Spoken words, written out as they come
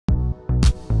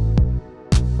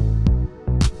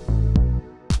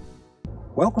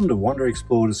Welcome to Wander,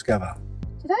 Explore, Discover.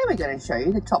 Today we're going to show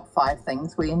you the top 5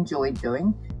 things we enjoyed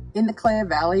doing in the Clare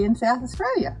Valley in South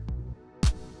Australia.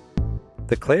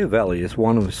 The Clare Valley is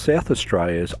one of South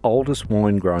Australia's oldest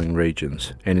wine growing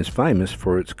regions and is famous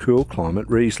for its cool climate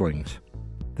rieslings.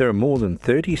 There are more than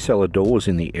 30 cellar doors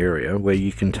in the area where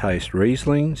you can taste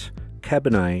rieslings,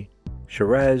 cabernet,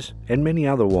 shiraz and many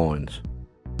other wines.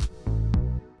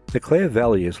 The Clare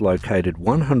Valley is located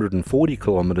 140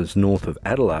 kilometres north of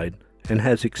Adelaide and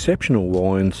has exceptional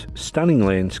wines, stunning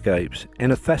landscapes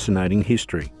and a fascinating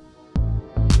history.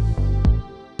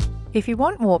 If you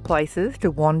want more places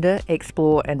to wander,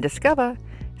 explore and discover,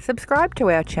 subscribe to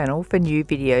our channel for new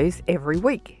videos every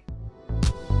week.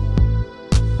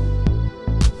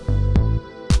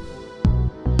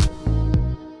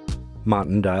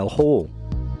 Martindale Hall.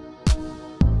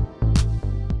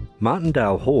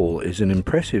 Martindale Hall is an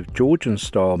impressive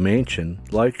Georgian-style mansion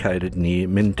located near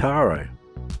Mintaro.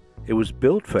 It was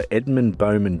built for Edmund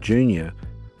Bowman Junior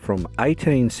from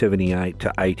 1878 to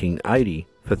 1880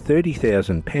 for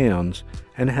 £30,000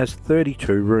 and has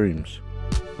 32 rooms.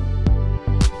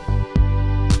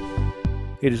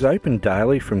 It is open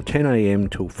daily from 10 AM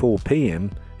till 4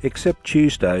 PM except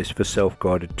Tuesdays for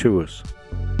self-guided tours.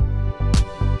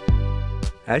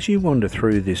 As you wander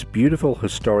through this beautiful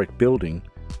historic building,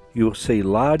 you will see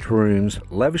large rooms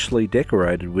lavishly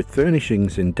decorated with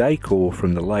furnishings and decor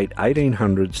from the late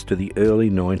 1800s to the early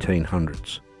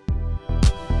 1900s.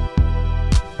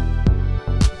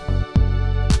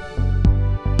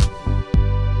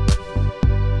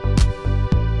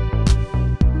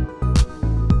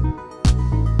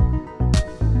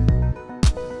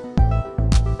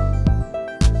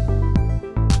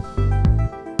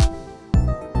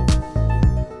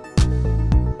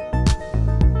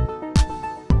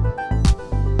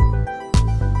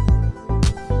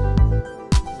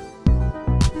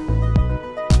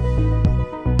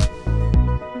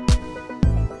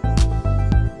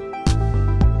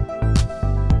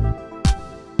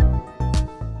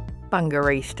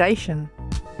 Bungaree Station.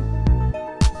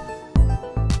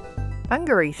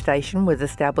 Bungaree Station was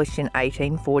established in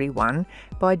 1841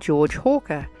 by George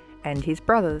Hawker and his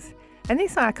brothers, and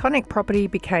this iconic property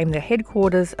became the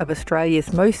headquarters of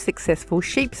Australia's most successful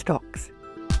sheep stocks.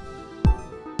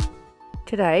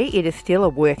 Today it is still a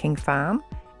working farm,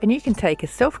 and you can take a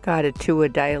self-guided tour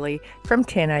daily from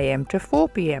 10 AM to 4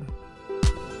 PM.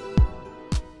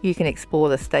 You can explore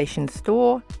the station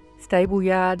store, stable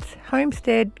yards,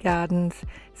 homestead, gardens,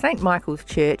 St Michael's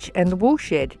Church and the wool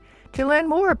shed to learn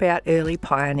more about early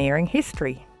pioneering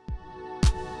history.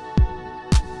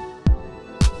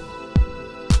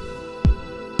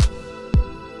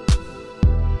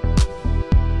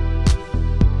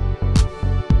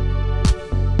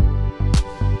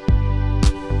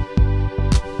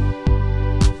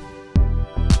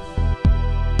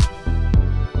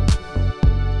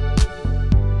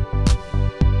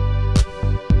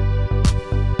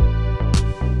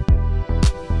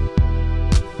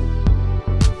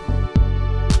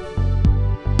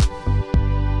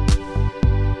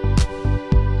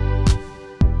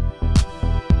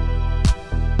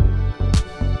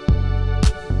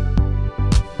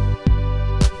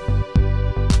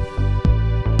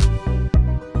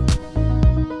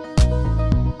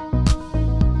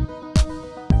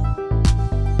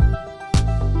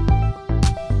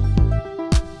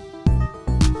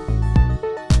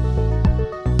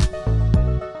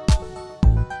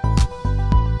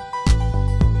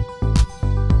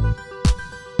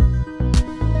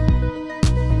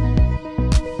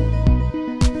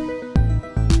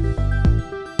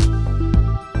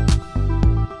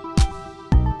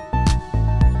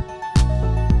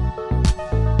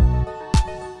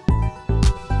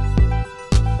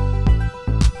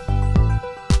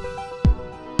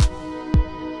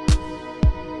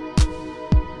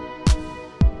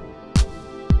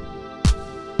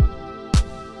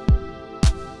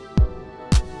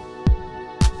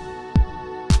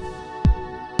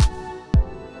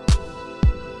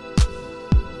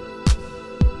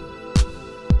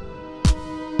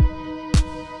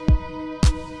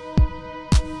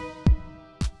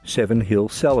 Sevenhill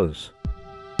Cellars.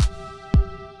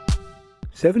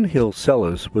 Sevenhill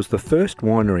Cellars was the first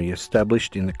winery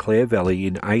established in the Clare Valley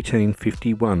in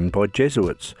 1851 by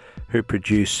Jesuits who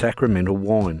produced sacramental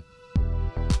wine.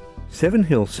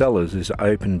 Sevenhill Cellars is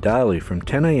open daily from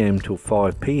 10 AM till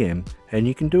 5 PM and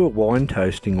you can do a wine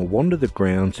tasting or wander the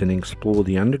grounds and explore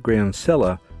the underground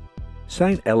cellar,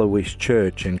 St Alois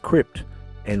Church and Crypt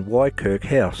and Wykirk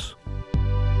House.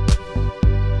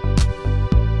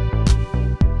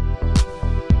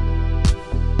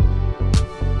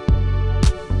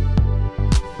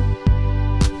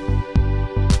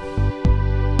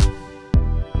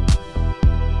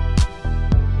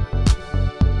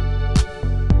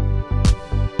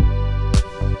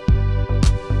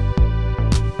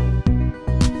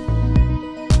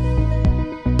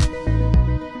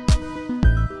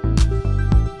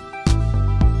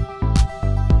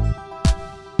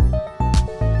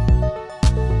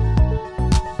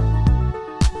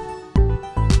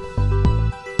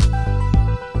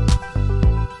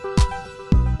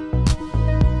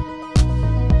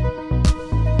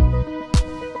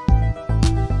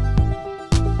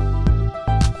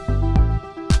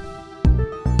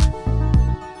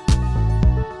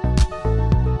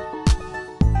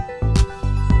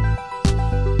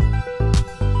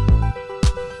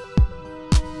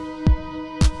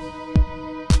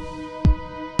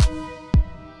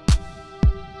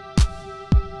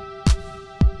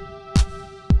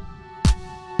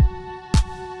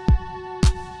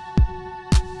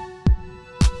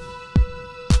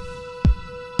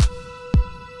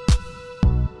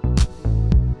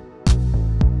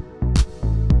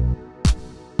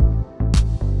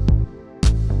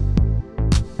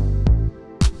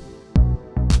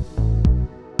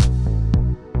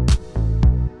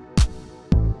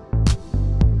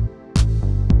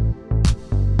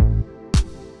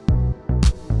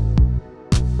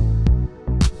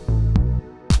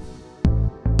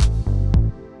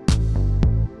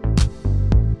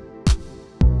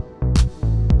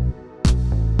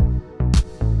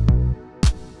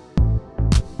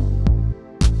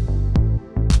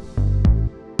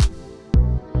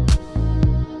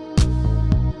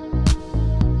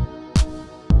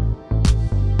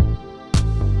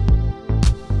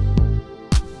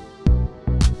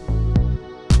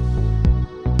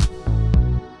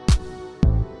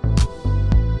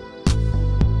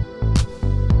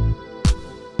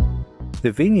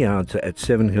 The vineyards at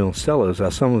Sevenhill Cellars are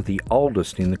some of the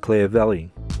oldest in the Clare Valley.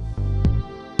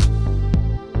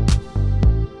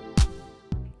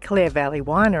 Clare Valley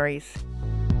Wineries.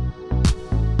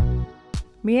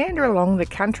 Meander along the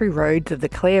country roads of the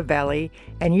Clare Valley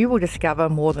and you will discover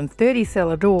more than 30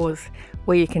 cellar doors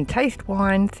where you can taste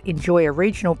wines, enjoy a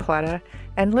regional platter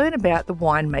and learn about the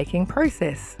winemaking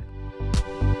process.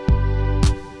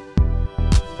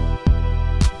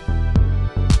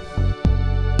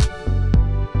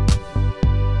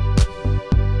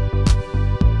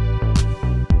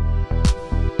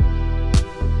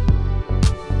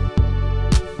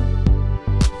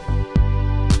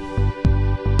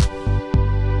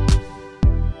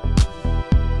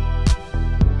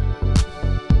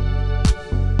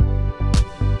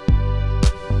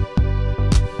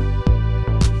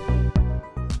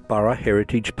 Burra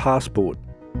Heritage Passport.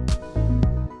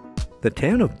 The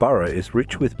town of Burra is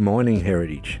rich with mining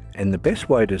heritage, and the best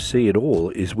way to see it all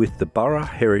is with the Burra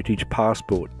Heritage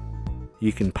Passport.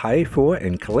 You can pay for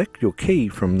and collect your key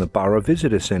from the Burra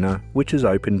Visitor Centre, which is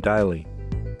open daily.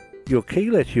 Your key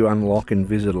lets you unlock and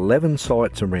visit 11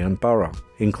 sites around Burra,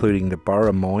 including the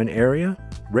Burra Mine Area,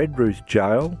 Redruth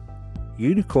Jail,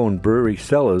 Unicorn Brewery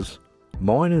Cellars,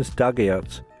 Miners'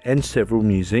 Dugouts and several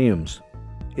museums.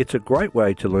 It's a great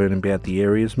way to learn about the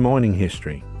area's mining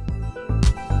history.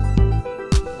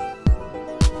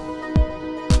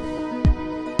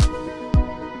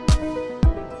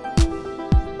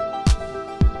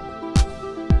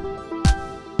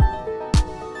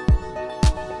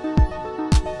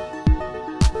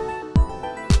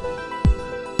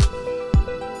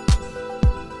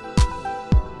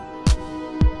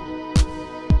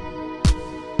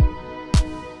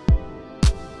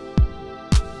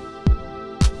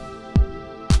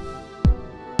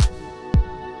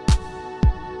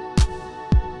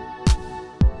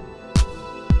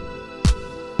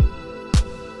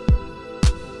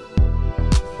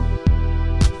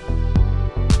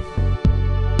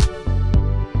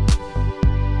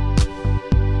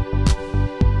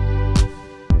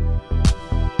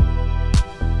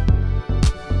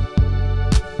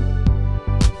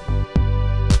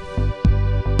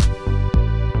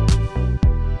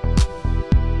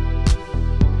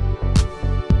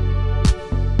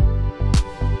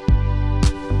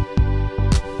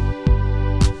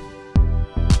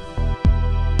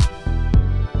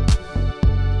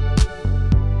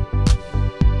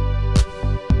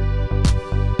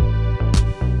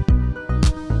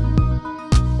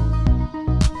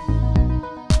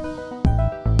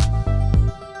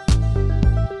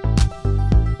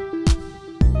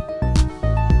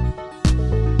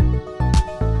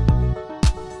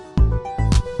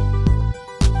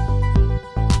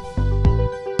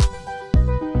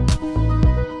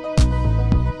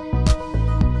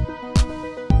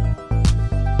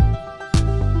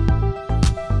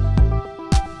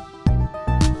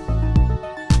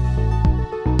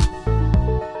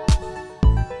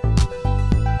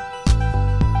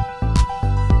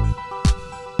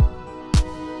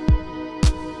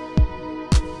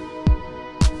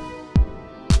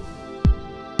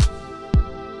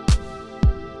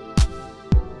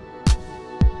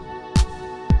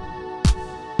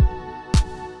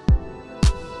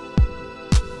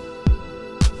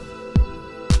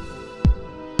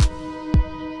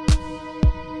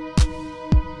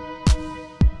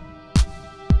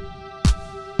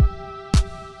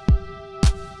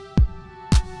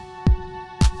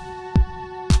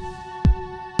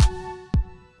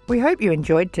 We hope you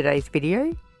enjoyed today's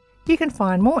video. You can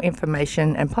find more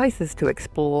information and places to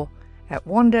explore at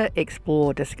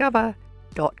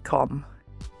wanderexplorediscover.com.